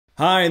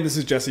Hi, this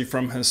is Jesse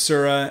from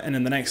Hasura, and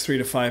in the next 3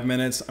 to 5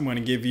 minutes, I'm going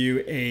to give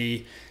you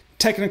a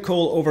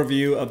technical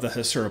overview of the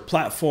Hasura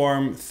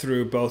platform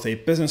through both a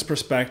business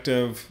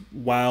perspective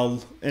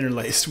while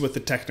interlaced with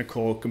the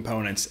technical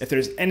components. If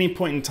there's any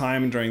point in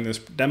time during this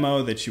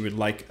demo that you would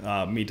like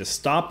me to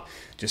stop,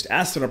 just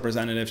ask the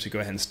representative to go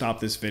ahead and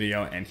stop this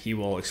video and he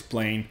will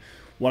explain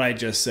what I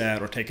just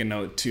said or take a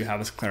note to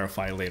have us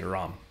clarify later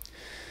on.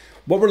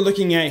 What we're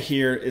looking at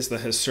here is the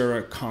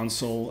Hasura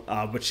console,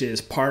 which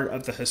is part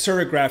of the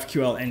Hasura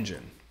GraphQL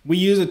engine. We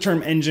use the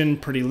term engine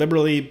pretty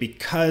liberally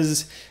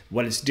because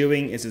what it's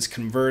doing is it's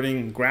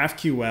converting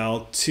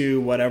GraphQL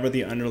to whatever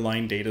the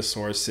underlying data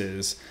source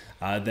is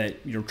that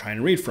you're trying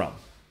to read from.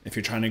 If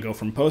you're trying to go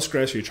from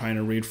Postgres, or you're trying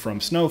to read from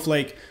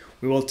Snowflake,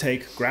 we will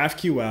take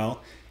GraphQL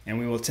and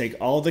we will take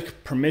all the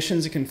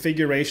permissions and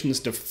configurations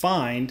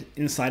defined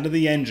inside of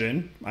the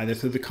engine, either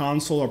through the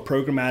console or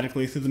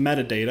programmatically through the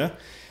metadata.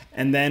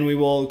 And then we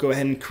will go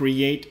ahead and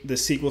create the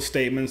SQL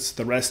statements,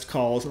 the REST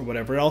calls, or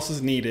whatever else is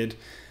needed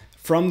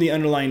from the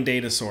underlying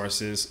data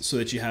sources so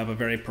that you have a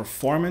very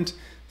performant,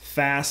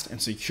 fast,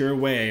 and secure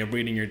way of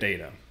reading your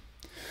data.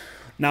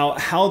 Now,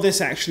 how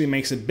this actually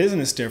makes a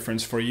business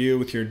difference for you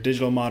with your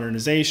digital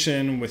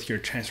modernization, with your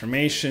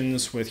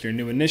transformations, with your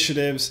new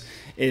initiatives,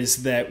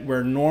 is that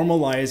we're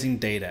normalizing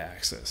data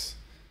access.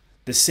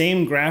 The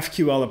same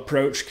GraphQL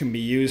approach can be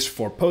used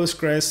for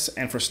Postgres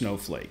and for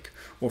Snowflake,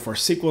 or for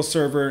SQL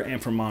Server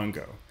and for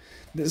Mongo.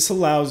 This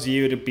allows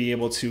you to be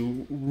able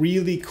to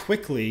really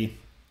quickly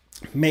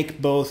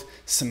make both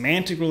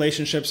semantic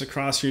relationships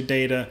across your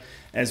data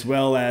as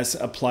well as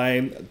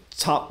apply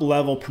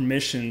top-level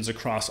permissions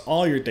across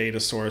all your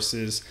data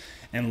sources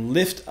and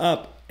lift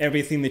up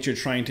everything that you're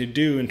trying to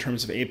do in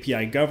terms of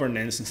API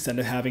governance instead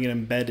of having it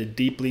embedded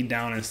deeply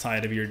down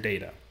inside of your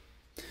data.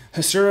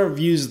 Hasura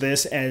views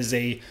this as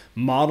a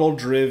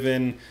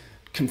model-driven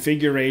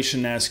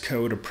configuration as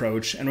code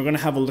approach, and we're going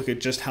to have a look at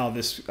just how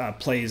this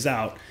plays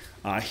out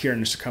here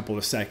in just a couple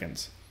of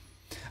seconds.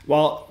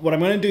 Well, what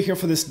I'm going to do here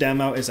for this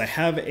demo is I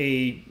have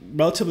a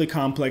relatively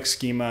complex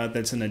schema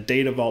that's in a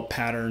data vault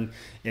pattern.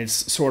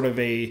 It's sort of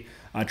a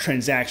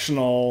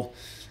transactional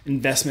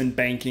investment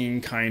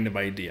banking kind of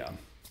idea.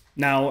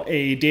 Now,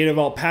 a data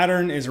vault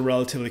pattern is a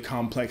relatively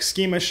complex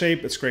schema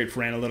shape. It's great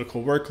for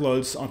analytical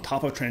workloads on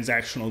top of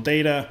transactional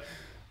data,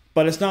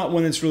 but it's not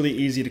one that's really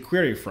easy to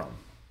query from.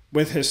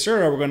 With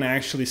Hasura, we're going to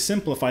actually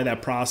simplify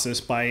that process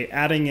by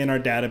adding in our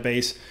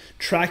database,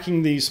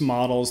 tracking these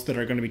models that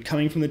are going to be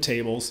coming from the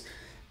tables,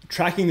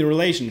 tracking the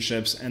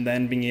relationships, and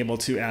then being able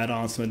to add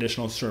on some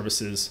additional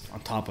services on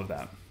top of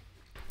that.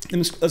 And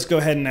let's go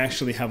ahead and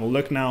actually have a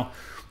look now.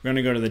 We're going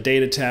to go to the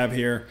data tab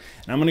here,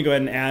 and I'm going to go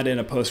ahead and add in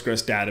a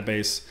Postgres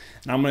database.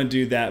 And I'm going to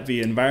do that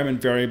via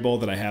environment variable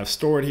that I have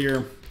stored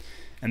here.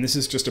 And this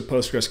is just a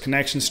Postgres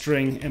connection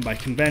string, and by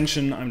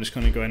convention, I'm just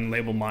going to go ahead and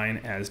label mine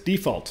as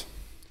default.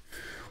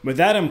 With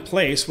that in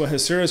place, what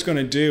Hasura is going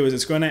to do is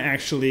it's going to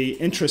actually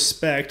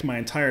introspect my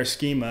entire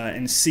schema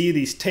and see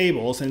these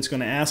tables, and it's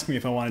going to ask me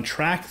if I want to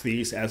track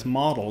these as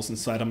models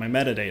inside of my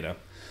metadata.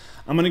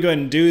 I'm going to go ahead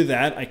and do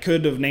that. I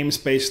could have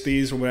namespaced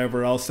these or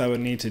whatever else I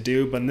would need to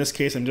do, but in this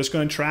case, I'm just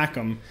going to track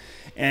them,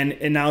 and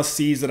it now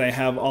sees that I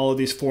have all of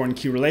these foreign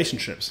key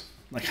relationships.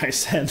 Like I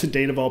said, the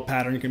data vault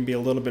pattern can be a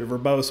little bit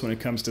verbose when it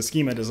comes to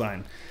schema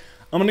design.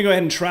 I'm going to go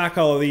ahead and track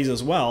all of these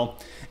as well,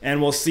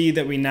 and we'll see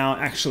that we now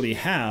actually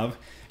have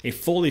a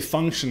fully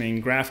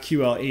functioning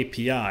GraphQL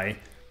API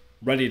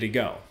ready to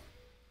go.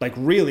 Like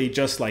really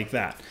just like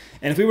that.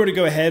 And if we were to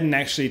go ahead and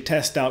actually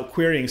test out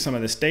querying some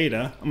of this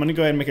data, I'm going to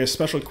go ahead and make a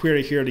special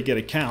query here to get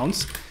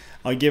accounts.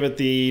 I'll give it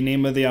the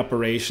name of the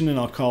operation and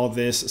I'll call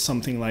this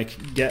something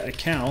like get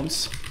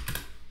accounts.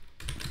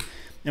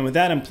 And with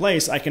that in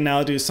place, I can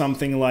now do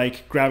something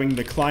like grabbing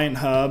the client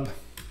hub,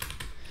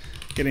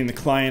 getting the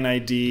client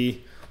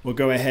ID. We'll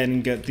go ahead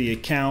and get the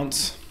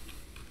accounts.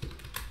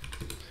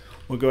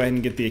 We'll go ahead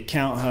and get the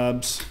account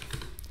hubs,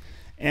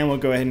 and we'll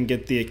go ahead and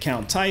get the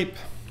account type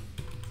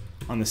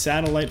on the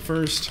satellite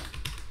first.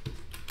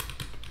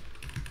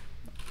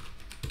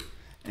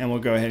 And we'll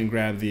go ahead and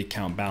grab the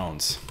account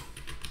balance.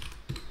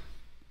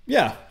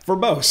 Yeah,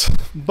 verbose,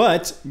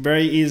 but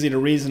very easy to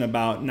reason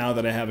about now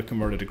that I have it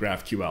converted to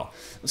GraphQL.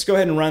 Let's go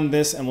ahead and run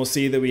this, and we'll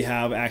see that we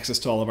have access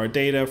to all of our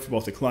data for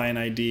both the client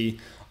ID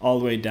all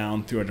the way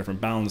down through our different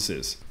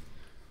balances.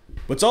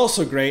 What's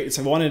also great is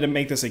if I wanted to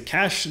make this a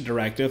cache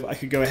directive, I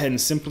could go ahead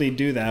and simply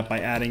do that by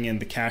adding in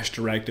the cache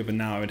directive, and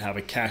now I would have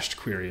a cached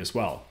query as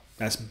well.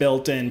 That's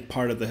built in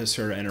part of the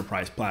Hasura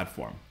Enterprise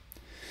platform.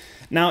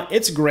 Now,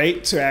 it's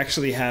great to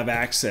actually have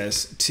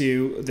access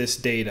to this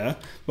data,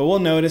 but we'll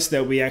notice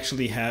that we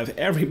actually have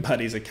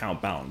everybody's account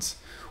balance.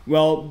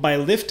 Well, by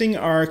lifting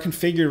our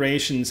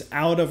configurations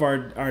out of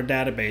our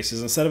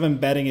databases, instead of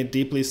embedding it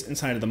deeply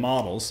inside of the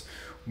models,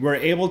 we're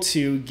able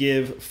to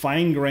give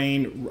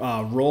fine-grained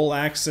role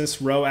access,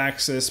 row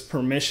access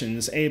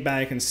permissions,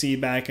 A-back and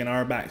C-back and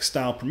R-back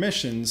style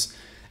permissions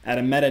at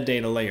a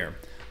metadata layer.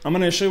 I'm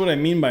going to show you what I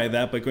mean by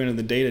that by going to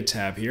the data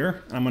tab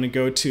here. I'm going to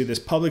go to this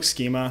public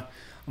schema.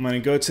 I'm going to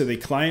go to the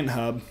client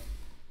hub.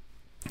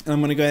 And I'm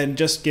going to go ahead and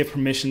just give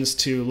permissions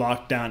to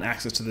lock down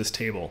access to this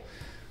table.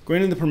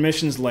 Going to the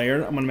permissions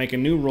layer, I'm going to make a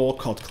new role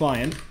called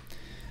client.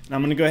 And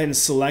I'm going to go ahead and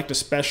select a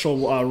special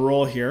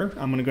role here.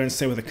 I'm going to go ahead and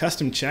say with a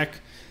custom check,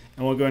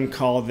 and we'll go ahead and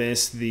call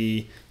this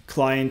the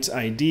client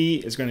ID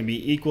is going to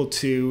be equal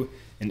to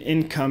an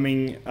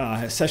incoming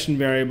session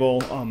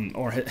variable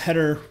or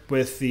header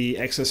with the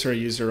Hasura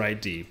user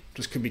ID.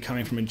 This could be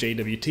coming from a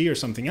JWT or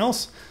something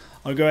else.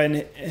 I'll go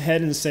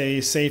ahead and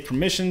say save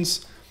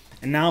permissions.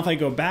 And now if I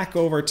go back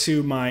over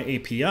to my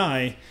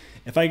API,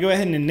 if I go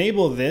ahead and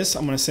enable this,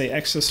 I'm going to say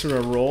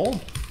Hasura role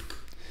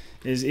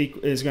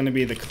is going to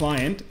be the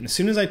client. And as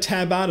soon as I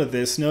tab out of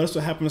this, notice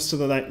what happens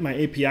to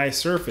my API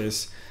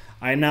surface.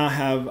 I now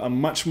have a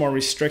much more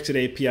restricted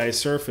API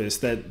surface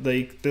that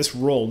this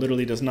role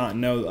literally does not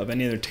know of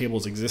any other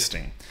tables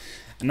existing.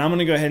 And now I'm going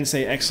to go ahead and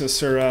say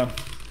Hasura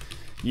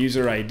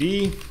user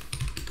ID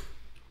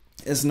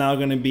is now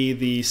going to be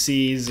the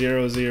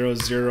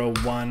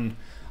C0001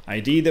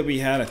 ID that we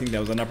had. I think that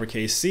was an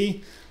uppercase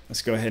C.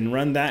 Let's go ahead and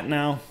run that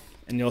now.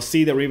 And you'll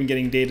see that we're even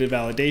getting data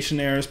validation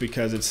errors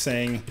because it's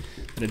saying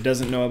that it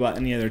doesn't know about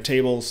any other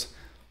tables.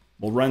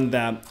 We'll run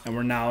that, and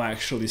we're now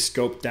actually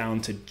scoped down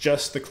to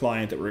just the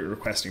client that we're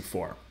requesting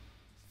for.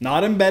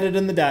 Not embedded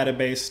in the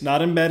database,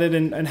 not embedded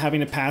in having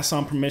to pass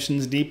on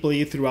permissions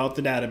deeply throughout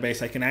the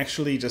database. I can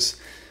actually just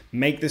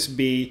make this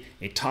be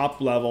a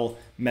top-level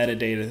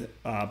metadata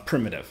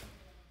primitive.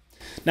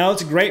 Now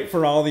it's great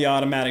for all the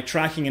automatic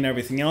tracking and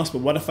everything else,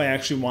 but what if I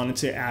actually wanted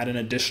to add in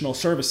additional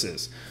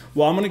services?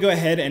 Well, I'm going to go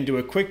ahead and do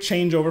a quick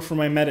changeover for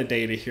my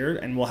metadata here,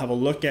 and we'll have a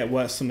look at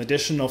what some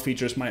additional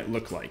features might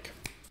look like.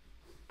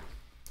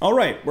 All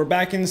right, we're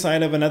back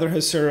inside of another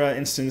Hasura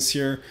instance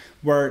here,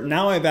 where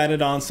now I've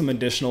added on some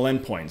additional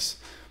endpoints.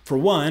 For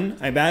one,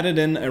 I've added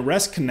in a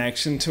REST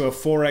connection to a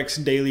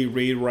 4x daily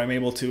read where I'm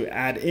able to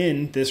add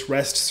in this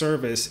REST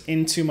service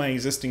into my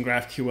existing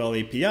GraphQL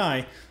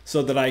API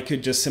so that I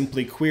could just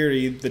simply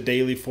query the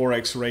daily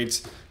 4x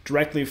rates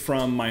directly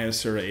from my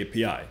Hasura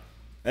API.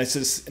 That's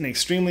just an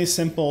extremely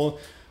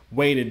simple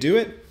way to do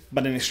it,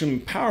 but an extremely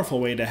powerful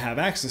way to have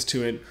access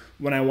to it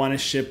when I want to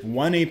ship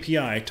one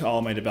API to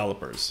all my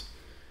developers.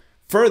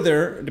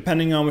 Further,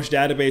 depending on which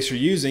database you're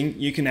using,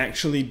 you can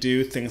actually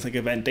do things like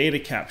event data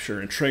capture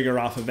and trigger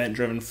off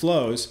event-driven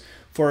flows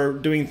for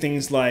doing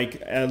things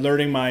like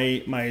alerting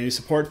my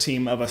support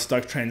team of a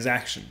stuck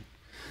transaction.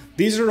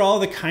 These are all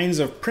the kinds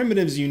of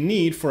primitives you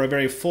need for a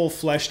very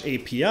full-fleshed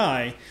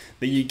API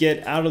that you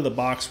get out of the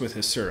box with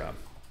Hasura.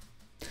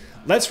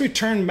 Let's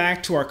return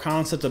back to our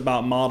concept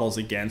about models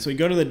again. So we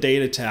go to the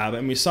data tab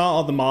and we saw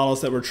all the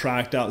models that were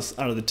tracked out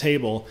of the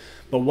table.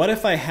 But what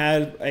if I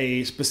had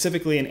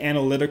specifically an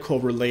analytical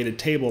related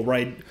table where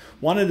I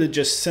wanted to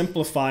just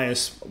simplify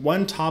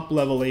one top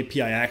level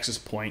API access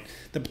point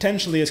that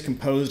potentially is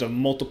composed of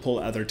multiple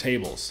other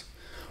tables?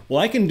 Well,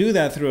 I can do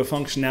that through a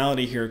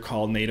functionality here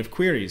called native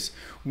queries,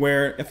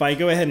 where if I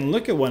go ahead and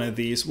look at one of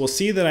these, we'll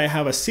see that I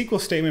have a SQL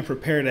statement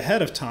prepared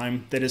ahead of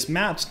time that is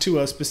mapped to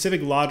a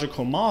specific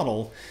logical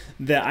model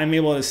that I'm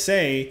able to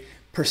say,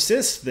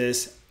 persist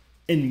this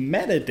in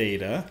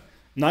metadata,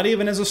 not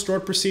even as a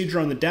stored procedure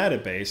on the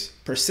database,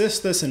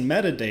 persist this in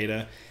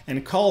metadata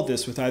and call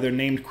this with either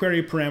named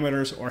query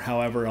parameters or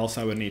however else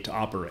I would need to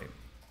operate.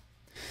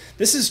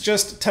 This is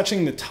just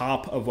touching the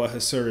top of what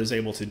Hasura is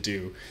able to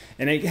do,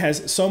 and it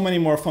has so many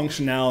more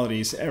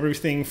functionalities,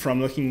 everything from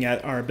looking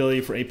at our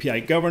ability for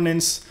API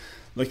governance,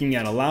 looking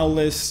at allow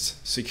lists,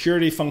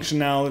 security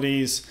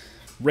functionalities,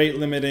 rate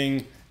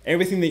limiting,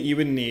 everything that you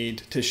would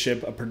need to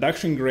ship a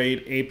production grade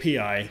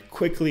API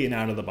quickly and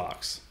out of the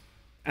box.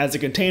 As a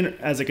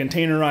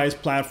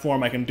containerized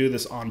platform, I can do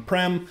this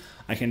on-prem,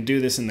 I can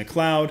do this in the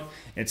cloud.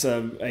 It's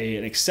an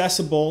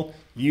accessible,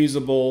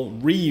 usable,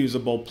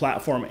 reusable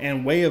platform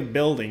and way of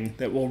building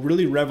that will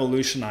really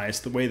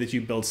revolutionize the way that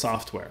you build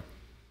software.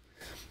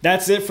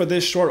 That's it for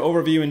this short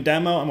overview and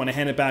demo. I'm going to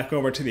hand it back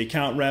over to the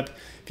account rep.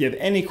 If you have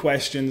any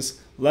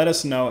questions, let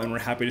us know and we're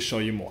happy to show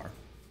you more.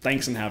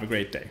 Thanks and have a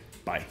great day.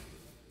 Bye.